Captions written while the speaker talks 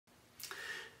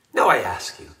Now I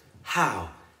ask you, how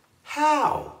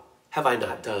have I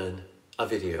not done a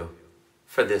video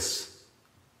for this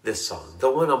song?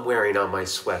 The one I'm wearing on my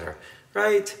sweater,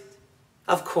 right?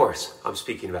 Of course, I'm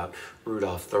speaking about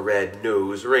Rudolph the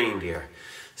Red-Nosed Reindeer.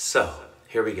 So,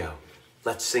 here we go.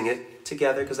 Let's sing it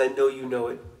together, because I know you know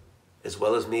it as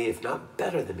well as me, if not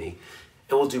better than me.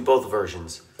 And we'll do both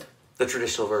versions, the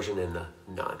traditional version and the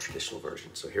non-traditional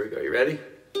version. So here we go. You ready?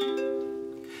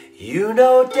 You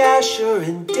know Dasher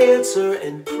and Dancer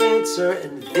and Prancer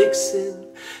and Vixen,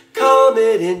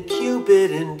 Comet and Cupid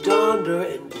and Donder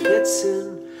and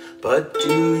Blitzen. But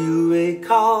do you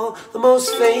recall the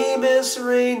most famous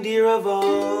reindeer of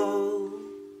all?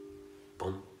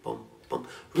 Bum, bum, bum.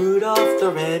 Rudolph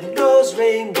the Red-Nosed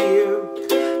Reindeer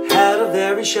had a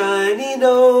very shiny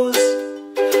nose,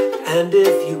 and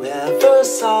if you ever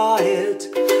saw it,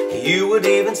 you would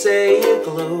even say it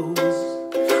glows.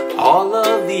 All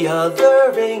of the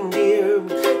other reindeer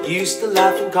used to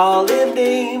laugh and call him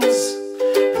names.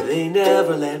 They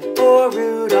never let poor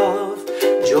Rudolph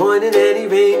join in any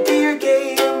reindeer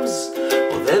games.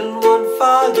 Well, then one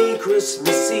foggy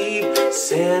Christmas Eve,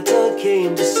 Santa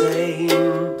came to say,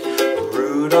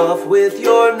 Rudolph, with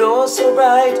your nose so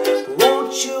bright,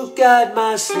 won't you guide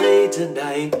my sleigh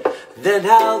tonight? Then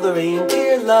how the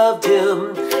reindeer loved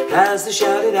him as they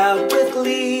shouted out with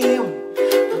glee,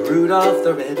 Rudolph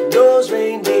the Red-Nosed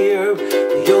Reindeer,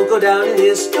 you'll go down in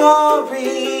history. All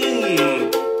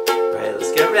right,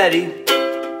 let's get ready,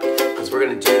 because we're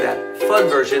going to do that fun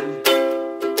version.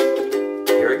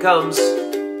 Here it comes.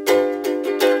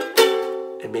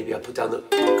 And maybe I'll put down the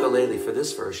ukulele for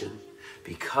this version,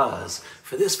 because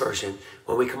for this version,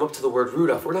 when we come up to the word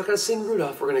Rudolph, we're not going to sing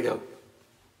Rudolph, we're going to go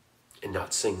and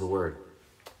not sing the word.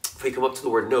 If we come up to the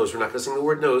word nose, we're not going to sing the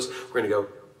word nose, we're going to go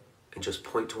and just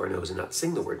point to our nose and not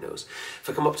sing the word nose. If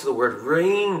I come up to the word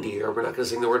reindeer, we're not going to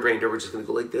sing the word reindeer, we're just going to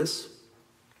go like this.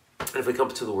 And if we come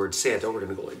up to the word Santa, we're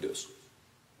going to go like this.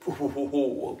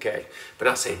 Okay, but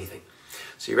not say anything.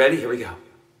 So you ready? Here we go.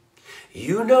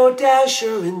 You know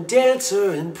Dasher and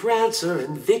Dancer and Prancer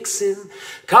and Vixen,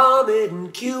 Comet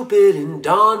and Cupid and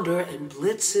Donder and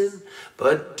Blitzen.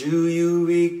 But do you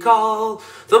recall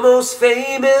the most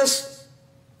famous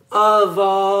of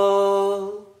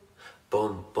all?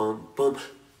 Boom, boom, boom.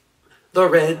 The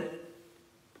red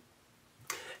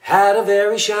had a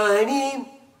very shiny,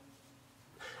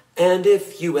 and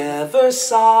if you ever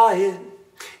saw it,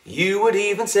 you would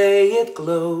even say it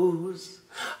glows.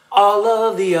 All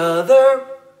of the other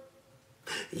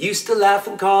used to laugh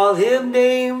and call him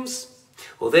names.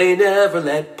 Well, they never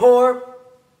let poor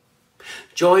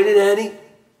join in any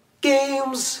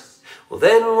games. Well,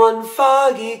 then one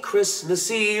foggy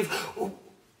Christmas Eve,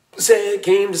 Santa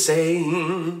came to say,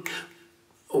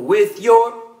 with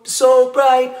your so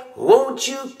bright, won't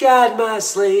you guide my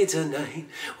sleigh tonight?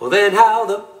 Well, then how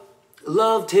they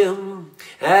loved him,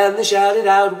 and they shouted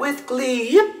out with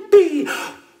glee, yippee,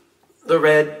 the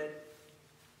red,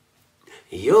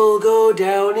 you'll go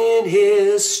down in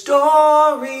history.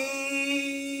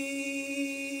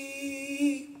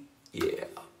 Yeah. Did you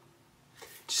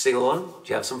sing along? Did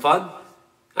you have some fun?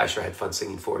 I sure had fun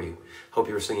singing for you. Hope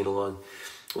you were singing along.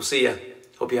 We'll see you.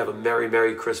 Hope you have a Merry,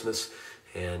 Merry Christmas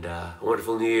and a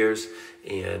wonderful New Year's.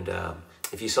 And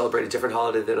if you celebrate a different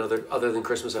holiday than other than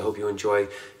Christmas, I hope you enjoy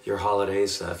your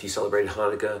holidays. If you celebrated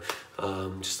Hanukkah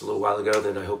just a little while ago,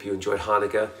 then I hope you enjoyed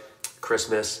Hanukkah,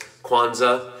 Christmas,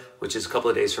 Kwanzaa, which is a couple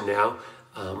of days from now,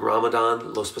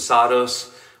 Ramadan, Los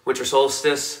Pasados, Winter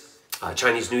Solstice,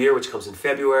 Chinese New Year, which comes in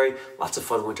February. Lots of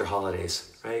fun winter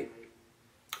holidays, right?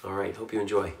 All right, hope you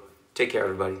enjoy. Take care,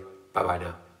 everybody. Bye-bye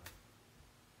now.